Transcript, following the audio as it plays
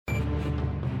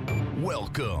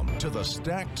Welcome to the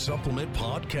Stacked Supplement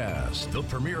Podcast, the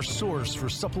premier source for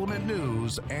supplement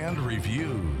news and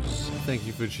reviews. Thank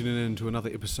you for tuning in to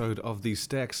another episode of the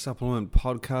Stacked Supplement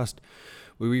Podcast,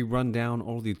 where we run down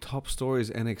all the top stories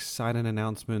and exciting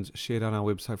announcements shared on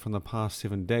our website from the past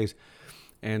 7 days.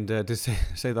 And to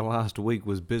say the last week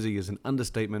was busy is an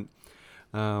understatement.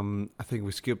 I think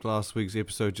we skipped last week's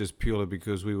episode just purely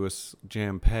because we were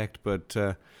jam-packed, but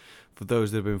for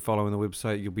those that have been following the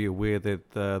website, you'll be aware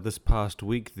that this past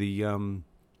week the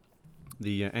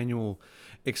annual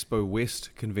Expo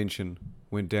West convention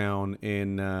went down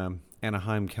in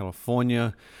Anaheim,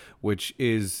 California, which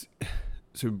is,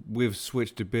 so we've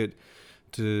switched a bit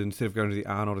to, instead of going to the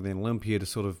Arnold and the Olympia, to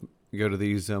sort of go to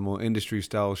these more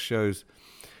industry-style shows.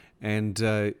 And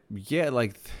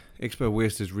Expo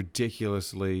West is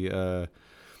ridiculously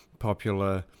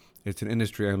popular. It's an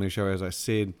industry-only show, as I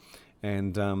said,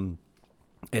 and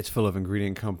it's full of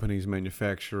ingredient companies,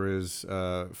 manufacturers,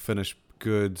 finished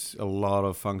goods, a lot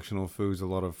of functional foods, a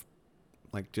lot of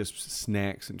just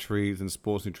snacks and treats and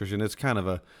sports nutrition. It's kind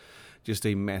of just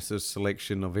a massive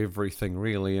selection of everything,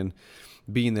 really. And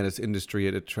being that it's industry,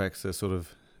 it attracts it's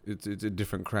a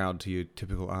different crowd to your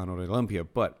typical Arnold or Olympia.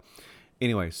 But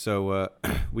anyway, so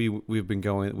we've been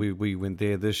going. We went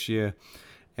there this year,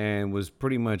 and was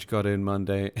pretty much got in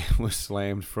Monday and was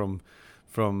slammed from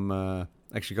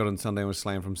actually got in Sunday and was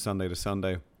slammed from Sunday to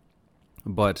Sunday.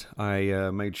 But I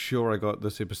made sure I got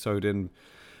this episode in.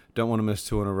 Don't want to miss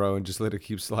two in a row and just let it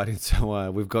keep sliding. So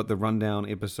we've got the rundown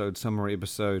episode, summary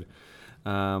episode,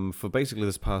 for basically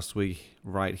this past week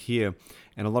right here.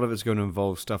 And a lot of it's going to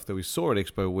involve stuff that we saw at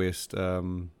Expo West.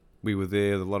 We were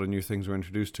there, a lot of new things were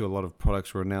introduced to, a lot of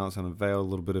products were announced and unveiled, a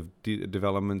little bit of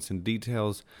developments and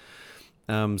details.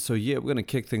 We're going to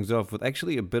kick things off with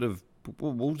actually a bit of,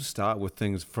 we'll just start with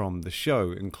things from the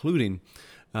show, including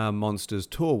Monster's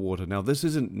Tour Water. Now, this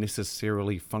isn't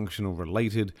necessarily functional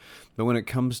related, but when it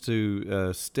comes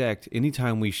to Stacked,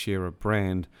 anytime we share a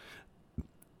brand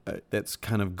that's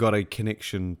kind of got a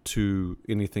connection to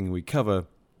anything we cover,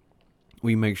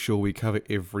 we make sure we cover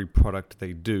every product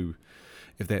they do,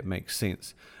 if that makes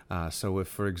sense. So if,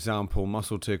 for example,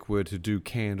 MuscleTech were to do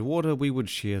canned water, we would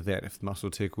share that. If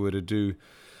MuscleTech were to do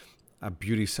a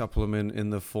beauty supplement in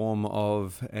the form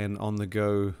of an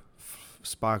on-the-go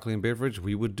sparkling beverage,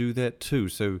 we would do that too.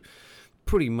 So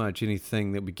pretty much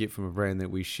anything that we get from a brand that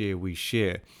we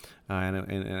share.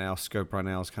 And our scope right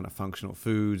now is kind of functional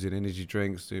foods and energy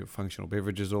drinks, functional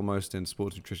beverages almost, and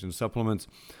sports nutrition supplements.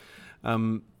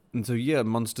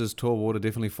 Monster's Tour Water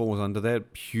definitely falls under that.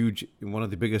 Huge, one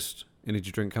of the biggest energy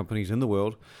drink companies in the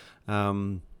world.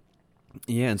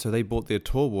 And so they bought their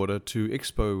Tour Water to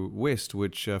Expo West,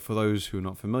 which, for those who are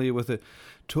not familiar with it,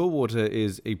 Tour Water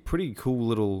is a pretty cool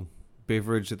little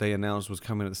beverage that they announced was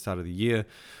coming at the start of the year.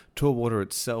 Tour Water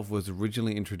itself was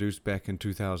originally introduced back in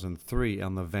 2003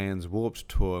 on the Vans Warped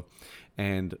Tour,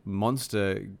 and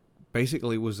Monster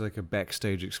basically was like a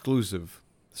backstage exclusive.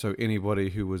 So anybody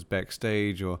who was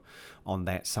backstage or on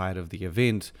that side of the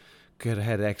event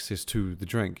had access to the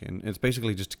drink, and it's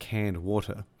basically just canned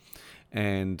water.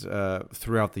 And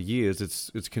throughout the years,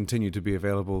 it's continued to be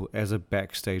available as a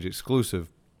backstage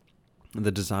exclusive.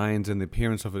 The designs and the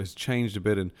appearance of it has changed a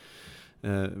bit and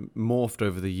morphed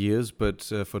over the years, but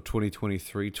for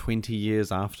 2023, 20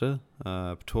 years after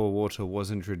Tour Water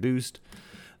was introduced,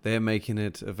 they're making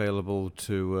it available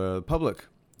to the public,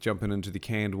 jumping into the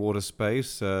canned water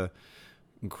space, which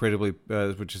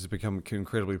has become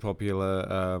incredibly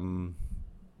popular,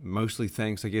 mostly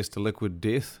thanks, I guess, to Liquid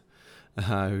Death,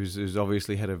 who's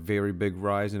obviously had a very big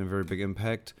rise and a very big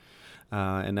impact.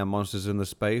 And now Monster's in the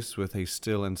space with a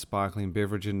still and sparkling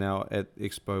beverage. And now at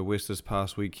Expo West this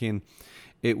past weekend,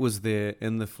 it was there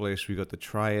in the flesh. We got to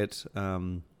try it.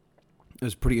 It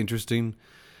was pretty interesting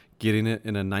getting it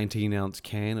in a 19-ounce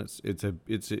can.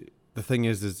 The thing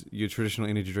is your traditional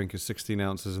energy drink is 16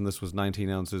 ounces, and this was 19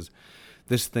 ounces.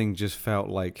 This thing just felt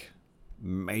like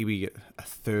maybe a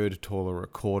third taller, a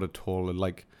quarter taller.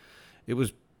 I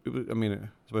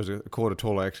suppose a quarter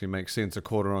taller actually makes sense. A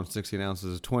quarter on 16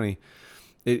 ounces is 20.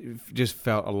 It just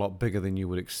felt a lot bigger than you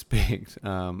would expect.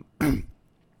 But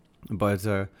it's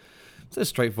as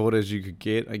straightforward as you could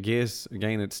get, I guess.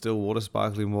 Again, it's still water,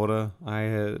 sparkling water. I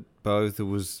had both. It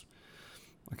was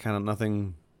kind of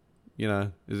nothing,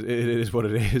 it is what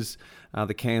it is.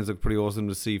 The cans look pretty awesome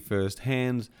to see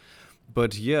firsthand.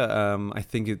 But yeah, I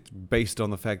think it's based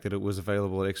on the fact that it was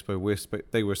available at Expo West,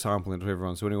 but they were sampling it to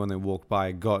everyone, so anyone that walked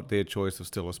by got their choice of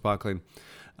still or sparkling.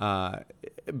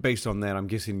 Based on that, I'm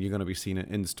guessing you're going to be seeing it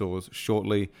in stores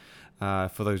shortly.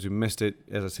 For those who missed it,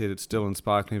 as I said, it's still in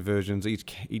sparkling versions.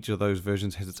 Each of those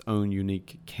versions has its own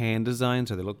unique can design,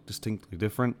 so they look distinctly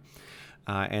different.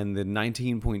 And the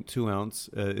 19.2 ounce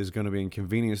is going to be in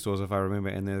convenience stores, if I remember,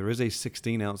 and there is a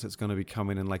 16 ounce that's going to be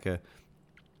coming in like a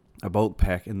bulk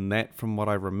pack, and that, from what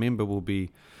I remember, will be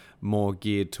more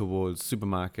geared towards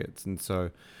supermarkets. And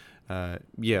so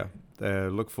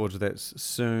look forward to that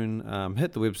soon.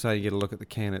 Hit the website, you get a look at the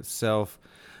can itself.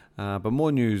 But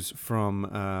more news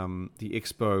from the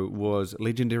expo was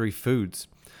Legendary Foods.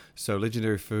 So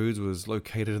Legendary Foods was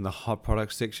located in the hot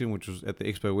products section, which was at the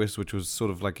Expo West, which was sort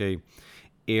of like a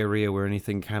area where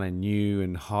anything kind of new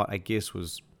and hot, I guess,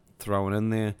 was thrown in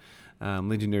there.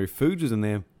 Legendary Foods was in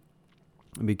there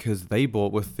because they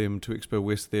brought with them to Expo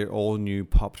West their all-new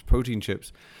popped protein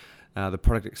chips. The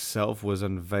product itself was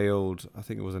unveiled, I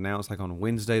think it was announced like on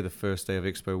Wednesday, the first day of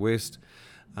Expo West.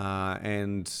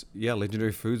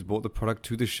 Legendary Foods brought the product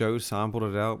to the show, sampled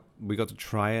it out. We got to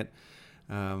try it.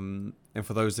 And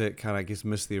for those that kind of, I guess,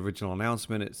 missed the original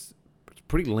announcement, it's a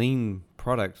pretty lean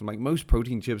product. Like most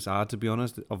protein chips are, to be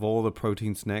honest. Of all the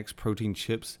protein snacks, protein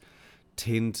chips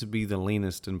tend to be the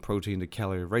leanest in protein to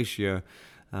calorie ratio.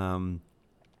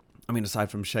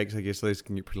 Aside from shakes, I guess those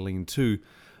can get pretty lean too.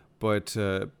 But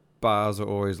bars are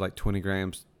always like 20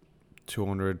 grams,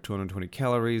 220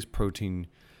 calories. Protein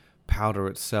powder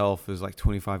itself is like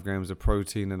 25 grams of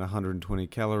protein and 120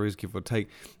 calories, give or take.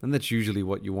 And that's usually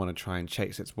what you want to try and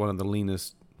chase. It's one of the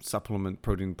leanest supplement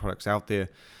protein products out there.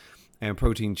 And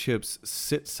protein chips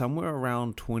sit somewhere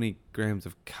around 20 grams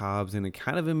of carbs and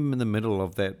kind of in the middle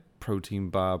of that protein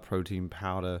bar, protein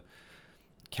powder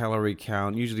calorie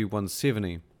count, usually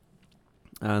 170.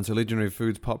 And so Legendary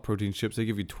Foods pop protein chips, they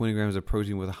give you 20 grams of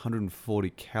protein with 140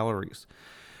 calories,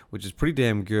 which is pretty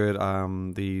damn good.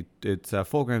 It's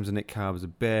 4 grams of net carbs a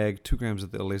bag, 2 grams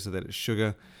of the less of that is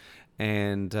sugar.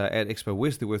 And at Expo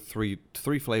West, there were three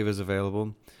flavors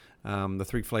available. The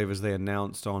 3 flavors they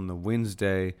announced on the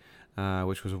Wednesday,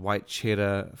 which was white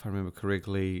cheddar, if I remember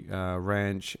correctly,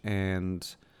 ranch,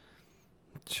 and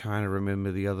I'm trying to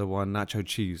remember the other one, nacho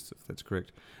cheese, if that's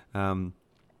correct.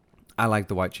 I like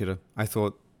the white cheddar. I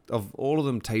thought of all of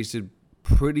them tasted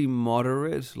pretty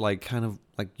moderate, like kind of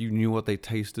like you knew what they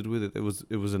tasted with it. It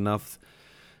was enough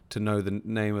to know the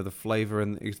name of the flavor,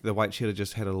 and the white cheddar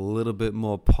just had a little bit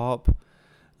more pop.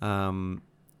 And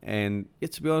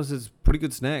to be honest, it's a pretty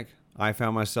good snack. I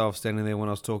found myself standing there when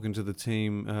I was talking to the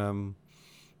team.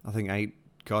 I think 8,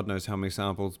 God knows how many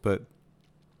samples, but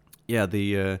yeah,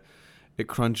 it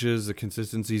crunches. The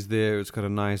consistency's there. It's got a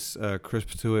nice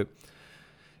crisp to it.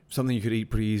 Something you could eat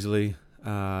pretty easily.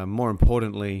 More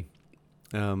importantly,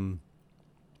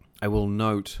 I will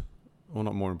note, well,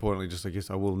 not more importantly, just I guess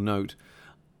I will note,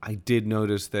 I did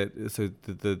notice that so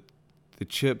the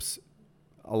chips,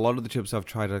 a lot of the chips I've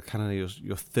tried are kind of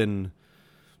your thin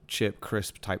chip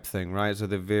crisp type thing, right? So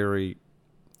they're very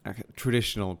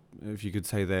traditional, if you could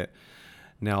say that.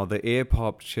 Now the air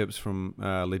popped chips from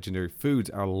Legendary Foods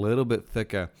are a little bit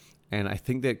thicker, and I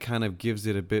think that kind of gives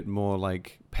it a bit more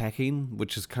like packing,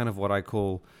 which is kind of what I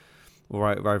call, or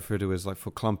I refer to as like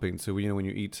for clumping. So when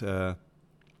you eat, I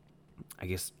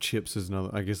guess chips is another.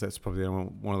 I guess that's probably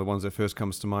one of the ones that first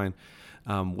comes to mind.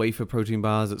 Wafer protein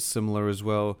bars, it's similar as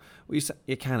well.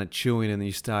 You're kind of chewing and then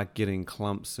you start getting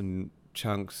clumps and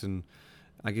chunks and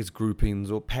I guess groupings,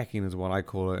 or packing is what I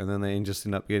call it, and then they just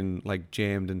end up getting like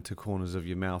jammed into corners of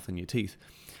your mouth and your teeth.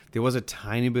 There was a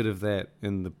tiny bit of that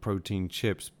in the protein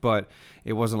chips, but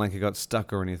it wasn't like it got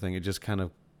stuck or anything. It just kind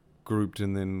of grouped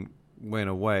and then went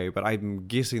away. But I'm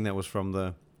guessing that was from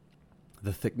the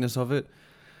thickness of it.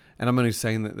 And I'm only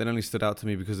saying that only stood out to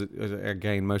me because,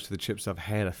 again, most of the chips I've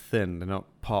had are thin. They're not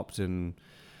popped and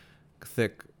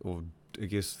thick, or I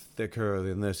guess thicker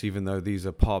than this, even though these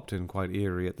are popped and quite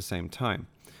airy at the same time.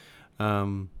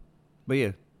 But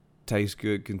yeah, tastes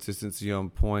good, consistency on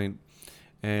point.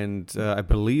 And I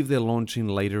believe they're launching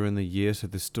later in the year, so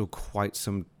there's still quite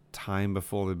some time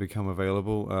before they become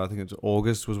available. I think it's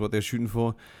August was what they're shooting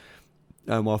for.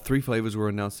 While 3 flavors were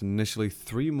announced initially,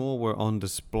 3 more were on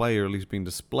display, or at least being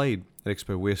displayed at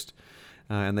Expo West.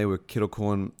 And they were kettle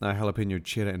corn, jalapeno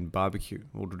cheddar, and barbecue,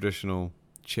 all traditional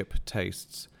chip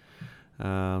tastes.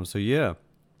 So yeah,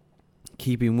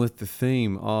 keeping with the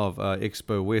theme of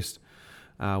Expo West,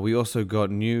 we also got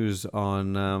news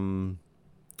on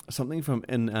something from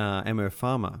Ammo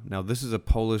Pharma. Now, this is a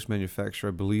Polish manufacturer.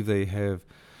 I believe they have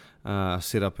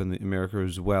set up in America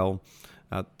as well.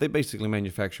 They basically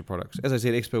manufacture products. As I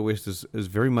said, Expo West is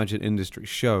very much an industry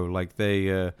show. Like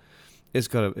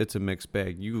it's a mixed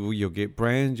bag. You'll get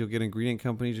brands, you'll get ingredient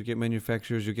companies, you'll get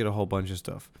manufacturers, you'll get a whole bunch of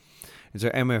stuff. And so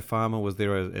MF Pharma was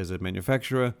there as a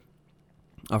manufacturer,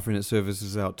 offering its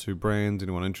services out to brands,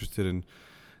 anyone interested in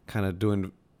kind of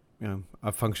doing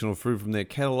a functional food from their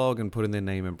catalog and putting their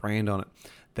name and brand on it.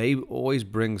 They always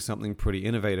bring something pretty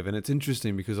innovative. And it's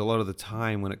interesting because a lot of the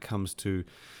time when it comes to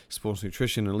sports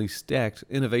nutrition, at least Stacked,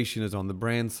 innovation is on the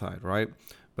brand side, right?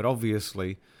 But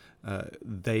obviously,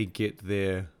 they get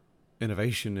their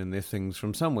innovation and their things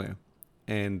from somewhere.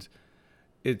 And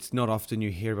it's not often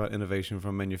you hear about innovation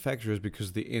from manufacturers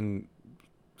because the end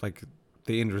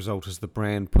result is the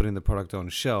brand putting the product on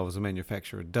shelves. The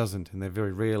manufacturer doesn't, and they're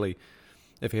very rarely,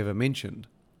 if ever, mentioned.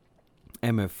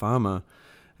 MF Pharma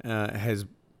has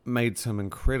made some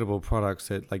incredible products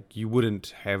that like you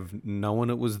wouldn't have known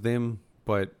it was them,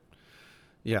 but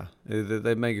yeah,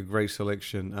 they make a great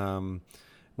selection.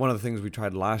 One of the things we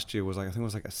tried last year was I think it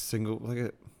was a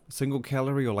single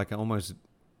calorie or like almost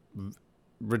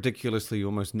ridiculously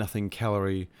almost nothing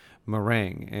calorie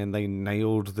meringue, and they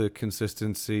nailed the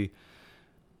consistency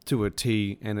to a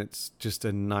T, and it's just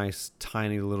a nice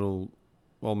tiny little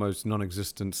almost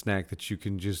non-existent snack that you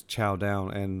can just chow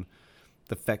down, and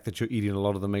the fact that you're eating a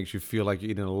lot of them makes you feel like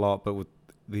you're eating a lot, but with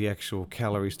the actual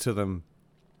calories to them,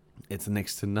 it's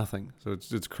next to nothing. So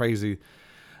it's crazy.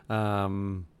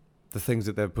 The things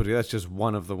that they've put here, that's just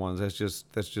one of the ones. That's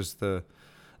just there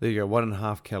you go,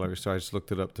 1.5 calories. So I just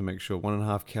looked it up to make sure,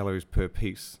 1.5 calories per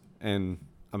piece. And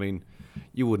I mean,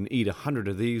 you wouldn't eat 100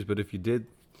 of these, but if you did,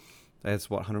 that's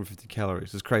 150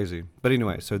 calories. It's crazy. But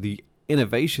anyway, so the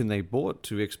innovation they brought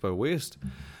to Expo West,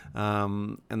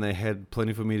 and they had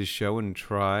plenty for me to show and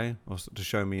try, or to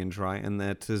show me and try, and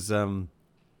that is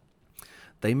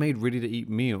they made ready-to-eat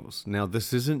meals. Now,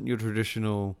 this isn't your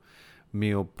traditional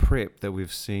meal prep that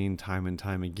we've seen time and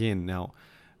time again. Now,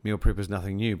 meal prep is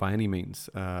nothing new by any means.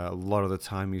 A lot of the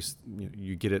time,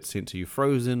 you get it sent to you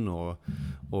frozen or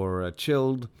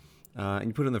chilled, and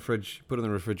you put it in the fridge, put it in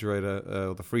the refrigerator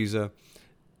or the freezer.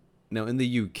 Now, in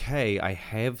the UK, I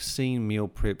have seen meal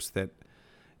preps that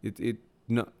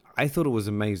I thought it was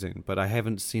amazing, but I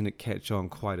haven't seen it catch on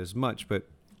quite as much. But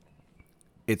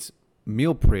it's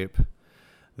meal prep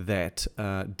that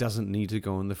doesn't need to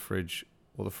go in the fridge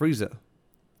or the freezer,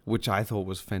 which I thought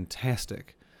was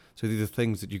fantastic. So these are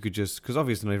things that you could just, because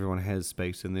obviously not everyone has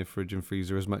space in their fridge and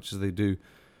freezer as much as they do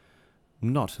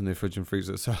not in their fridge and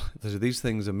freezer. So these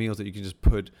things are meals that you can just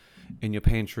put in your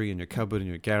pantry, in your cupboard, in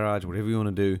your garage, whatever you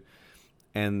want to do,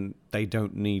 and they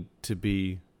don't need to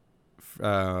be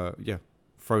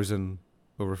frozen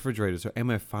or refrigerated. So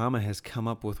MF Pharma has come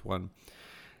up with one,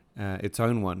 its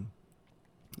own one.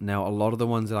 Now, a lot of the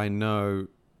ones that I know,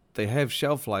 they have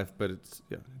shelf life, but it's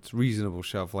reasonable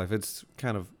shelf life. It's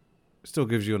kind of still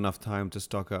gives you enough time to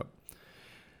stock up.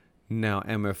 Now,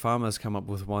 MF Pharma has come up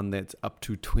with one that's up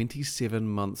to 27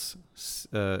 months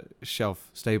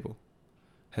shelf stable.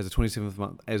 Has a 27th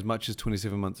month, as much as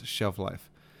 27 months shelf life.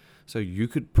 So you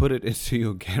could put it into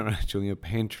your garage or your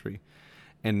pantry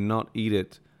and not eat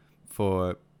it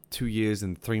for 2 years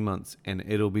and 3 months, and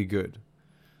it'll be good.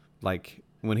 Like,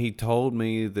 when he told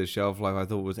me the shelf life, I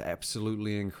thought it was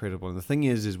absolutely incredible. And the thing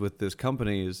is with this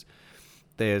company is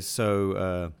they're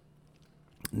so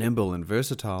nimble and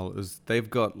versatile, is they've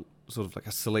got sort of like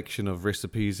a selection of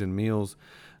recipes and meals,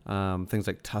 things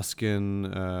like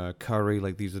Tuscan, curry,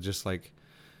 like these are just like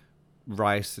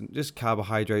rice and just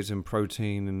carbohydrates and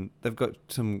protein, and they've got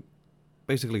some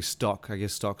basically stock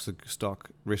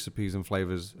recipes and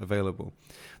flavors available.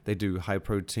 They do high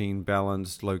protein,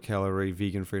 balanced, low calorie,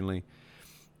 vegan friendly.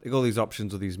 They got all these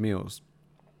options with these meals,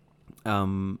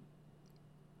 and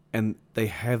they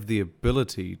have the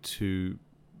ability to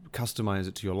customize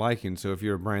it to your liking. So if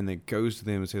you're a brand that goes to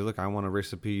them and says, look, I want a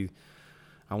recipe,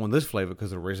 I want this flavor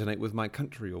because it'll resonate with my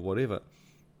country or whatever,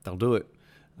 they'll do it.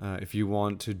 If you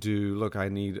want to do, look, I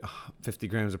need 50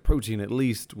 grams of protein at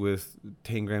least with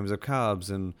 10 grams of carbs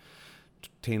and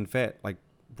 10 fat, like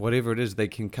whatever it is, they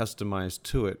can customize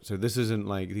to it. So this isn't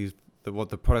like what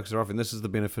the products are offering. This is the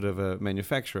benefit of a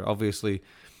manufacturer. Obviously,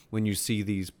 when you see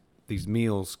these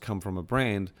meals come from a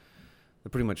brand,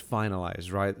 they're pretty much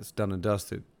finalized, right? It's done and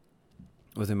dusted.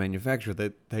 With a manufacturer,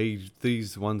 that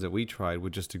these ones that we tried were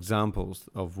just examples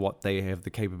of what they have the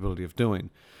capability of doing.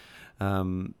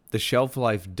 The shelf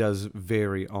life does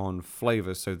vary on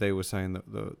flavor. So they were saying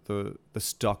that the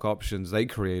stock options they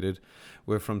created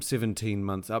were from 17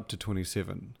 months up to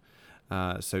 27.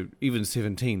 So even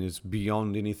 17 is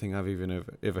beyond anything I've even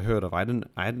ever heard of. I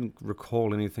didn't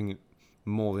recall anything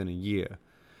more than a year.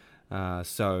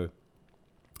 So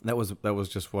That was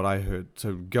just what I heard.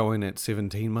 So going at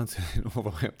 17 months and all the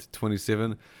way up to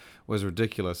 27 was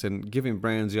ridiculous. And giving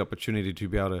brands the opportunity to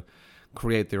be able to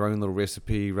create their own little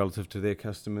recipe relative to their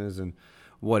customers and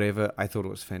whatever, I thought it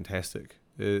was fantastic.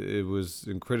 It was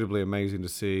incredibly amazing to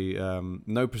see.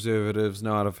 No preservatives,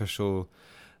 no artificial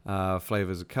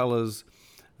flavors or colors.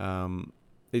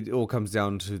 It all comes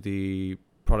down to the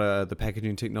product, the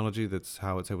packaging technology. That's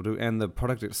how it's able to do. And the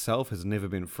product itself has never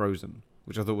been frozen,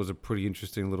 which I thought was a pretty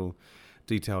interesting little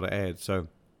detail to add. So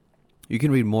you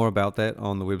can read more about that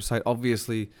on the website.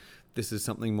 Obviously, this is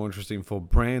something more interesting for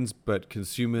brands, but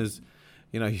consumers,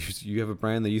 you have a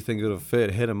brand that you think it'll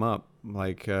fit, hit them up.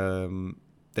 Like,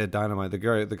 they're dynamite. The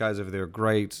guys over there are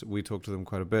great. We talk to them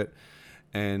quite a bit.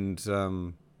 And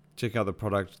check out the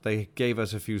product. They gave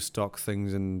us a few stock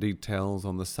things and details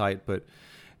on the site, but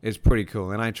it's pretty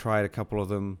cool. And I tried a couple of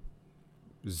them.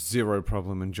 Zero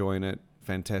problem enjoying it.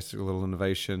 Fantastic little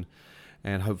innovation,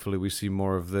 and hopefully we see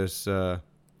more of this.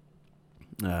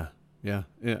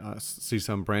 See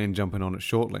some brand jumping on it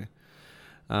shortly.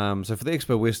 So for the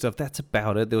Expo West stuff, that's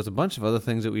about it. There was a bunch of other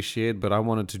things that we shared, but I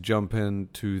wanted to jump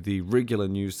into the regular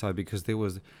news side because there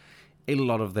was a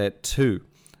lot of that too.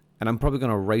 And I'm probably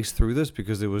going to race through this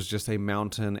because there was just a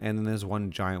mountain, and then there's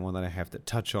one giant one that I have to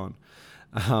touch on.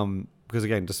 Because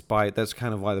again, that's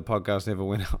kind of why the podcast never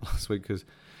went out last week, because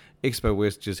Expo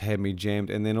West just had me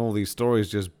jammed, and then all these stories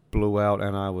just blew out,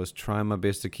 and I was trying my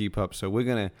best to keep up. So we're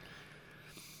going to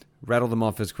rattle them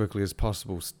off as quickly as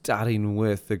possible, starting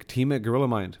with the team at Gorilla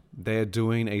Mind. They're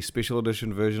doing a special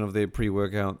edition version of their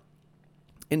pre-workout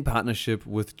in partnership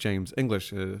with James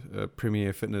English, a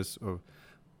premier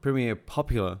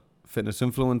popular fitness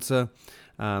influencer.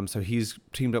 So he's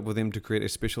teamed up with them to create a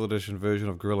special edition version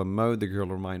of Gorilla Mode, the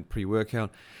Gorilla Mind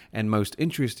pre-workout. And most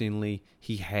interestingly,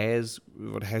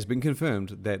 what has been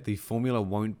confirmed that the formula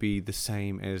won't be the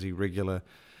same as a regular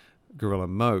Gorilla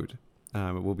Mode.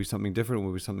 It will be something different. It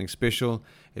will be something special.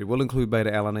 It will include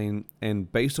beta-alanine. And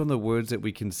based on the words that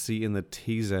we can see in the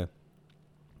teaser,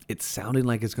 it's sounding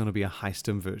like it's going to be a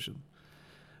high-stim version.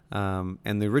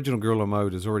 And the original Gorilla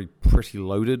Mode is already pretty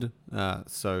loaded.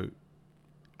 So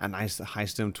a nice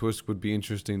high-stim twist would be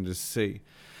interesting to see.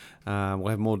 We'll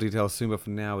have more details soon, but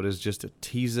for now it is just a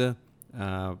teaser.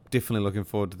 Definitely looking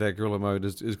forward to that. Gorilla Mode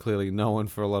is clearly known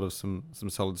for a lot of some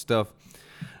solid stuff.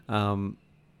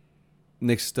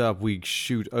 Next up, we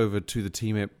shoot over to the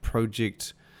team at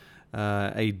Project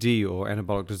AD, or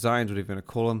Anabolic Designs, whatever you want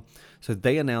to call them. So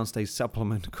they announced a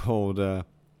supplement called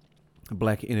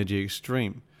Black Energy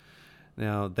Extreme.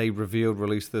 Now, they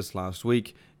released this last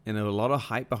week, and a lot of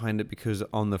hype behind it because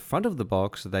on the front of the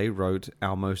box, they wrote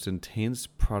our most intense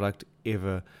product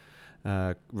ever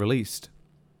released.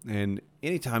 And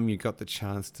anytime you got the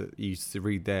chance to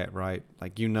read that, right?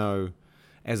 Like,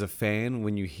 as a fan,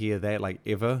 when you hear that, like,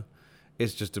 ever,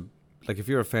 it's just if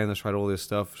you're a fan that's tried all this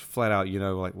stuff, flat out,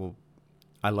 well,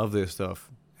 I love this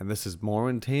stuff, and this is more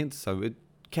intense, so it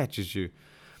catches you.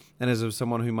 And as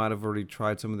someone who might have already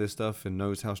tried some of this stuff and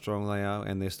knows how strong they are,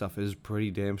 and their stuff is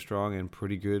pretty damn strong and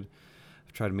pretty good,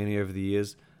 I've tried many over the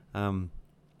years, when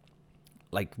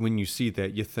you see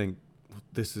that, you think,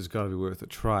 this has got to be worth a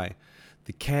try.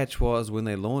 The catch was, when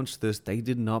they launched this, they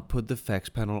did not put the facts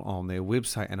panel on their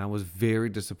website, and I was very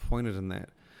disappointed in that.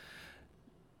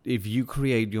 If you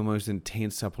create your most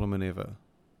intense supplement ever,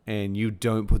 and you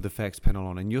don't put the facts panel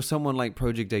on, and you're someone like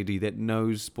Project AD that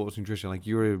knows sports nutrition, like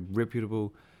you're a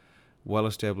reputable,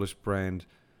 well-established brand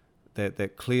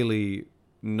that clearly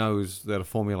knows that a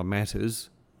formula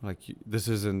matters. Like, this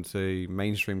isn't a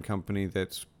mainstream company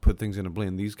that's put things in a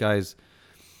blend. These guys,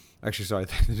 actually, sorry,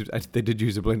 they did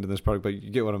use a blend in this product, but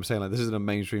you get what I'm saying. Like, this isn't a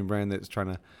mainstream brand that's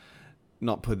trying to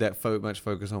not put that much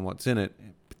focus on what's in it.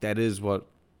 But that is what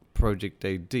Project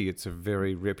AD. It's a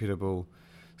very reputable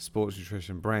sports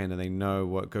nutrition brand, and they know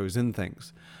what goes in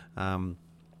things. I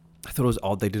thought it was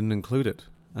odd they didn't include it.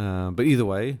 But either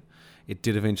way, it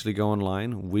did eventually go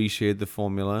online. We shared the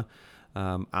formula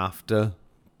after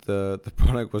the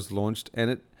product was launched,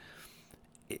 and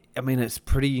it's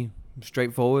pretty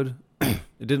straightforward.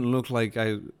 It didn't look like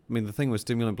the thing with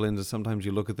stimulant blends is sometimes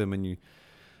you look at them and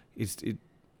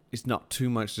it's not too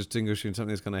much distinguishing something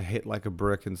that's going to hit like a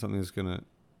brick and something that's going to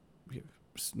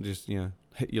just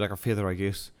hit you like a feather, I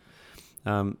guess.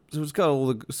 So it's got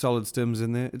all the solid stims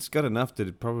in there. It's got enough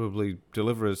to probably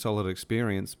deliver a solid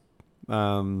experience.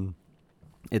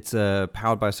 It's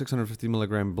powered by a 650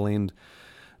 milligram blend,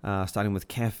 starting with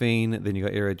caffeine. Then you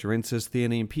got aerogenesis,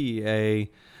 theanine, PEA,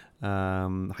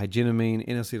 hygienamine,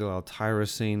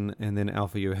 N-acetyl-L-tyrosine, and then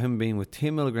alpha-yohimbine with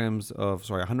 100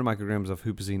 micrograms of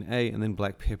huperzine A, and then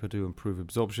black pepper to improve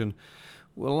absorption,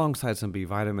 well, alongside some B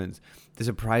vitamins. The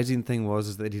surprising thing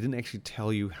is that he didn't actually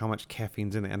tell you how much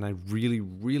caffeine's in it, and I really,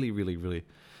 really, really, really,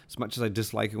 as much as I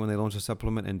dislike it when they launch a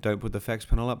supplement and don't put the facts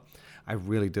panel up, I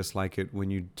really dislike it when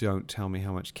you don't tell me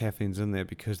how much caffeine's in there,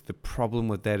 because the problem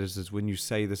with that is when you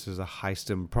say this is a high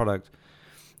stim product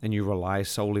and you rely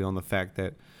solely on the fact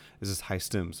that this is high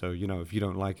stim. So, if you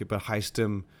don't like it, but high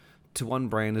stim to one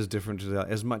brand is different to the other,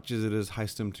 as much as it is high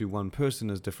stim to one person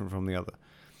is different from the other.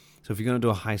 So if you're going to do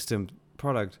a high stim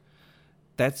product,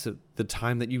 that's the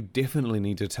time that you definitely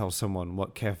need to tell someone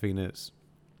what caffeine is,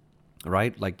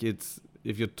 right? Like if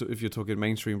you're talking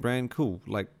mainstream brand, cool.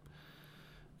 Like,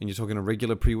 and you're talking a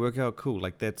regular pre-workout, cool.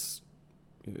 Like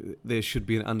there should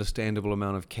be an understandable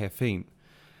amount of caffeine.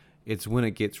 It's when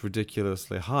it gets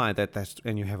ridiculously high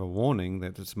and you have a warning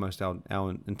that it's the most our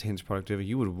intense product ever,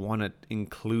 you would want to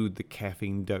include the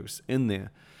caffeine dose in there.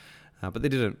 But they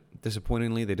didn't.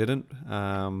 Disappointingly, they didn't.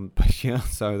 But yeah,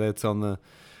 so that's you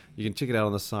can check it out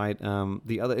on the site.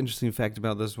 The other interesting fact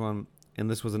about this one, and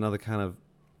this was another kind of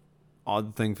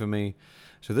odd thing for me.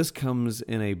 So this comes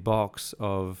in a box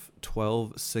of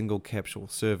 12 single capsule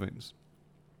servings.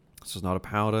 This is not a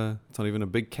powder. It's not even a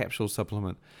big capsule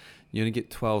supplement. You only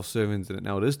get 12 servings in it.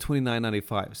 Now, it is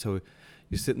 $29.95. So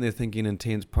you're sitting there thinking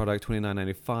intense product,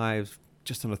 $29.95,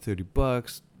 just under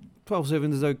 $30. 12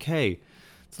 servings is okay.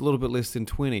 It's a little bit less than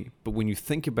 20. But when you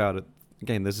think about it,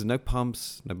 again, this is no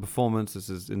pumps, no performance. This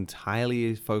is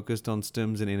entirely focused on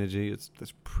stims and energy.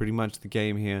 That's pretty much the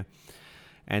game here.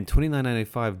 And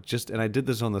 $29.95 and I did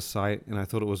this on the site, and I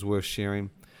thought it was worth sharing.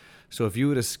 So if you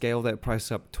were to scale that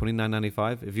price up,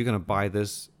 $29.95, if you're going to buy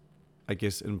this, I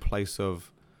guess, in place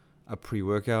of a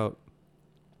pre-workout,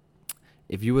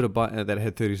 if you were to buy that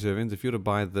had 30 servings, if you were to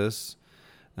buy this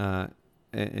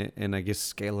and I guess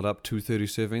scale it up to 30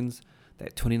 servings,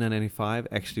 that $29.95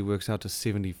 actually works out to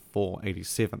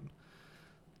 $74.87.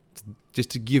 Just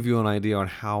to give you an idea on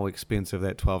how expensive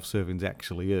that 12 servings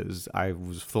actually is, I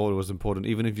thought it was important,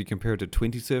 even if you compare it to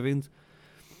 20 servings.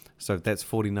 So that's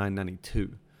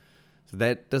 $49.92. So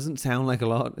that doesn't sound like a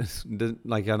lot.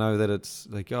 Like, I know that it's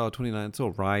like, oh, 29, it's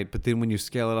all right. But then when you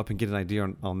scale it up and get an idea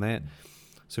on that,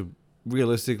 so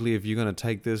realistically, if you're going to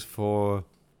take this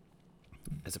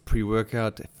as a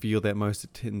pre-workout to feel that most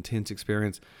intense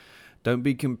experience, don't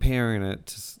be comparing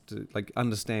it to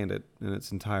understand it in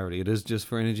its entirety. It is just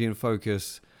for energy and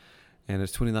focus, and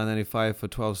it's $29.95 for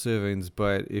 12 servings.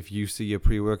 But if you see a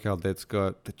pre-workout that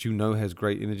has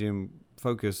great energy and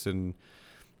focus, and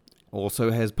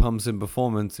also has pumps and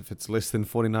performance, if it's less than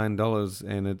 $49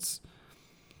 and it's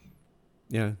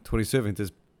 20 servings,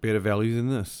 there's better value than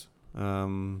this.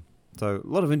 So a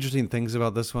lot of interesting things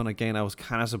about this one. Again, I was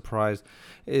kind of surprised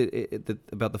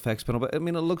about the facts panel, but I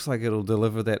mean, it looks like it'll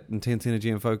deliver that intense energy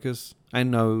and focus. I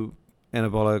know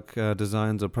Anabolic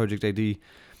Designs or Project AD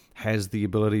has the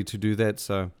ability to do that.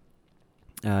 So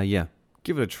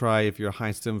give it a try if you're a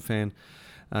high stim fan.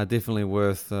 Definitely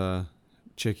worth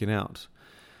checking out.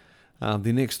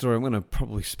 The next story, I'm going to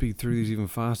probably speed through these even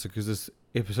faster because this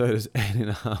episode is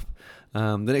adding up.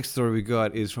 The next story we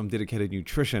got is from Dedicated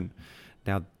Nutrition.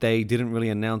 Now, they didn't really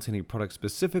announce any product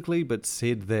specifically, but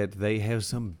said that they have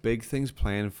some big things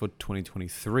planned for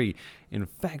 2023. In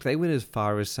fact, they went as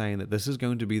far as saying that this is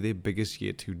going to be their biggest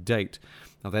year to date.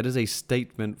 Now, that is a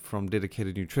statement from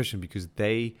Dedicated Nutrition because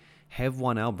they have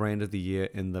won our brand of the year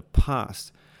in the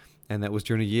past. And that was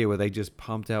during a year where they just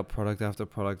pumped out product after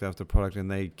product after product,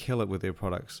 and they kill it with their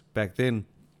products. Back then,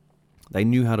 they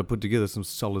knew how to put together some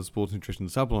solid sports nutrition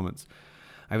supplements.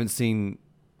 I haven't seen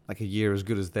like a year as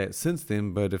good as that since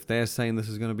then, but if they're saying this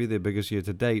is going to be their biggest year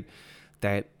to date,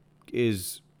 that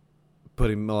is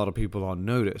putting a lot of people on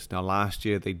notice. Now, last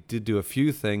year they did do a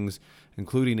few things,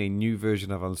 including a new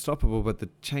version of Unstoppable, but the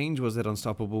change was that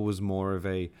Unstoppable was more of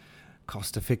a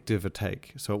cost-effective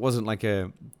take. So it wasn't like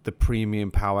the premium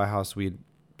powerhouse we had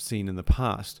seen in the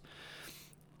past.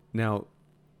 Now,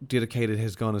 Dedicated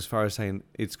has gone as far as saying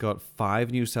it's got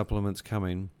 5 new supplements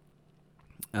coming,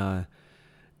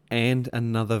 and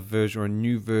another version or a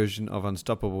new version of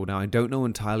Unstoppable. Now, I don't know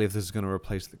entirely if this is going to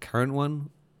replace the current one,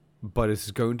 but it's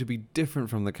going to be different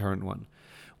from the current one,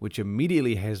 which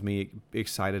immediately has me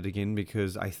excited again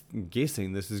because I'm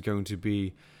guessing this is going to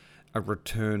be a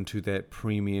return to that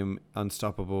premium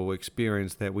Unstoppable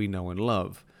experience that we know and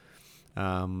love.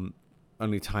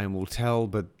 Only time will tell,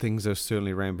 but things are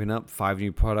certainly ramping up. 5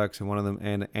 new products, and one of them,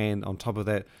 and on top of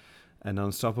that, an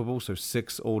Unstoppable, so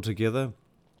 6 altogether,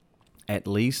 at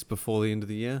least before the end of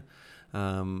the year.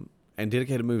 And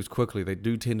Dedicated moves quickly. They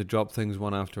do tend to drop things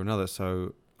one after another,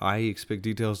 so I expect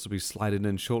details to be slided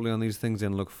in shortly on these things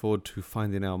and look forward to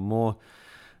finding out more.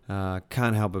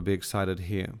 Can't help but be excited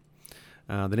here.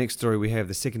 The next story we have,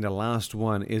 the second to last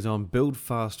one, is on Build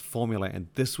Fast Formula, and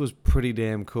this was pretty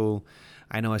damn cool.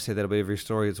 I know I say that about every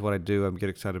story. It's what I do. I get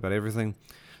excited about everything.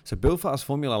 So Build Fast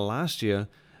Formula last year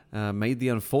made the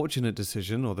unfortunate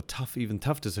decision, or the tough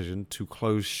decision, to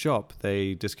close shop.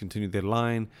 They discontinued their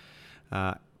line,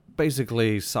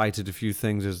 basically cited a few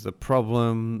things as the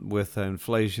problem with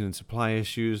inflation and supply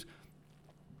issues,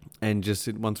 and just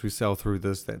said, once we sell through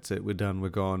this, that's it, we're done, we're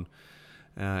gone,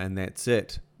 and that's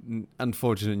it.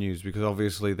 Unfortunate news, because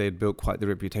obviously they'd built quite the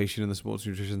reputation in the sports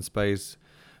nutrition space,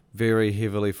 very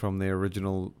heavily from their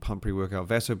original pump pre-workout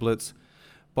VasoBlitz,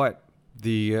 but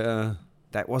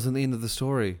that wasn't the end of the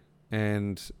story.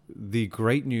 And the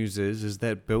great news is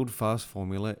that Build Fast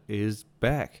Formula is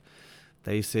back.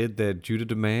 They said that due to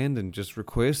demand and just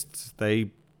requests,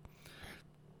 they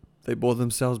brought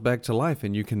themselves back to life,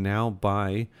 and you can now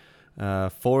buy 4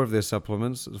 of their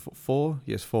supplements. 4?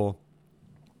 Yes, 4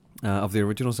 of their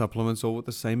original supplements, all with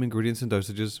the same ingredients and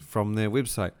dosages from their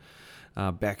website.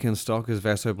 Back in stock is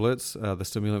VasoBlitz, the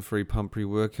stimulant-free pump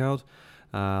pre-workout.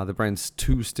 The brand's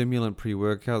 2 stimulant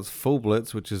pre-workouts, Full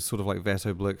Blitz, which is sort of like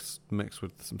VasoBlitz mixed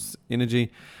with some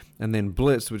energy, and then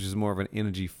Blitz, which is more of an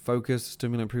energy-focused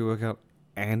stimulant pre-workout,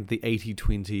 and the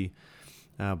 80-20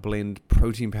 blend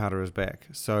protein powder is back.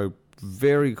 So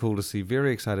very cool to see,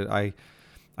 very excited. I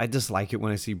dislike it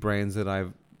when I see brands that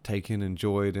I've taken,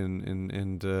 enjoyed,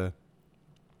 and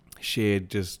shared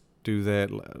just do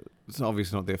that. It's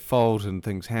obviously not their fault and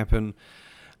things happen,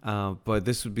 but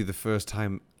this would be the first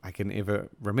time I can ever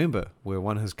remember where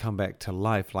one has come back to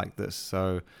life like this.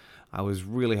 So I was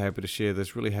really happy to share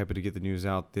this, really happy to get the news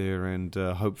out there, and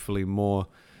hopefully more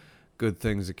good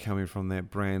things are coming from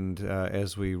that brand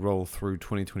as we roll through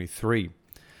 2023.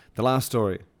 The last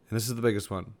story, and this is the biggest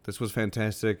one. This was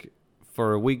fantastic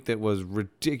for a week that was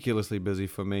ridiculously busy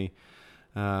for me.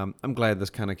 I'm glad this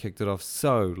kind of kicked it off.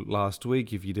 So last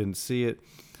week, if you didn't see it,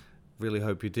 really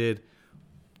hope you did,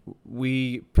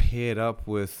 we paired up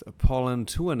with Apollon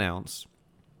to announce,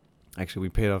 actually we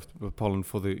paired up with Apollon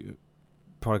for the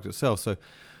product itself. So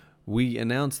we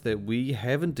announced that we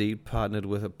have indeed partnered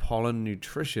with Apollon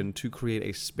Nutrition to create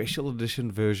a special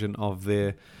edition version of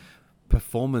their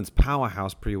performance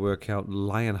powerhouse pre-workout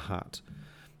Lionheart.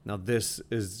 Now this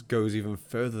goes even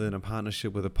further than a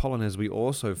partnership with Apollon, as we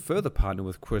also further partner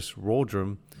with Chris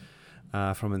Rawdrum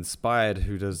from Inspired,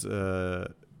 who's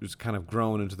kind of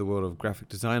grown into the world of graphic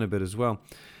design a bit as well,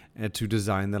 to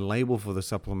design the label for the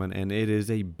supplement, and it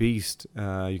is a beast.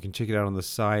 You can check it out on the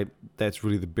site. That's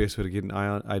really the best way to get an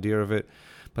idea of it.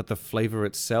 But the flavor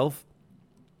itself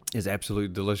is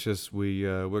absolutely delicious. We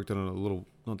worked on it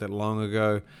not that long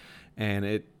ago,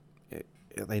 and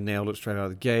they nailed it straight out of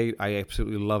the gate. I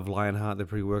absolutely love Lionheart, the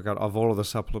pre-workout. Of all of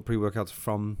the pre-workouts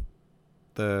from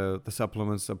the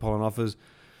supplements Apollon offers,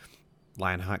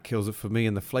 Lionheart kills it for me,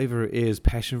 and the flavor is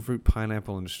passion fruit,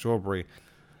 pineapple, and strawberry.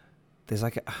 There's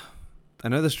I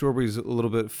know the strawberry is a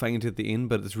little bit faint at the end,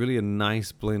 but it's really a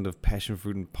nice blend of passion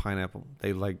fruit and pineapple.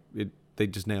 They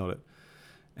just nailed it,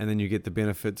 and then you get the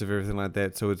benefits of everything like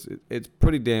that. So it's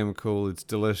pretty damn cool. It's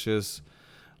delicious.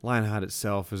 Lionheart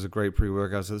itself is a great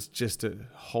pre-workout, so it's just a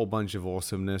whole bunch of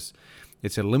awesomeness.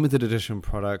 It's a limited edition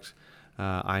product.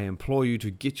 I implore you to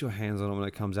get your hands on it when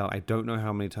it comes out. I don't know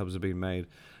how many tubs have been made.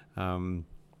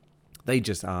 They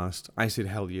just asked. I said,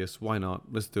 hell yes, why not?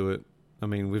 Let's do it. I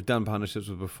mean, we've done partnerships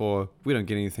with before. We don't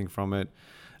get anything from it,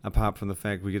 apart from the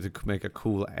fact we get to make a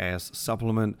cool-ass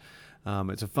supplement.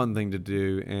 It's a fun thing to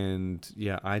do, and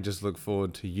yeah, I just look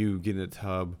forward to you getting a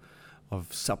tub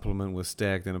of supplement with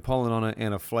Stacked and Apollon on it,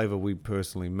 and a flavor we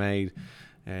personally made.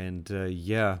 And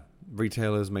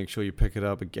retailers, make sure you pick it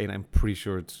up. Again, I'm pretty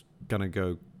sure it's going to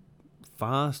go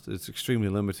fast. It's extremely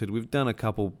limited. We've done a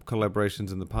couple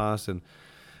collaborations in the past, and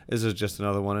this is just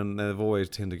another one, and they've always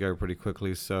tend to go pretty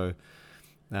quickly. So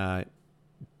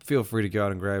feel free to go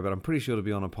out and grab it. I'm pretty sure it'll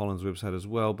be on Apollon's website as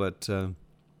well. But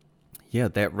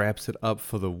that wraps it up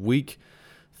for the week.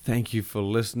 Thank you for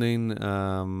listening.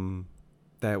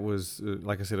 That was,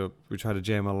 like I said, we tried to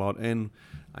jam a lot in.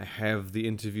 I have the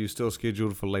interview still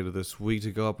scheduled for later this week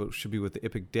to go up. It should be with the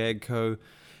Epic Dad Co.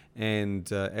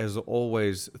 And as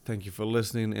always, thank you for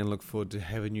listening, and look forward to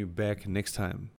having you back next time.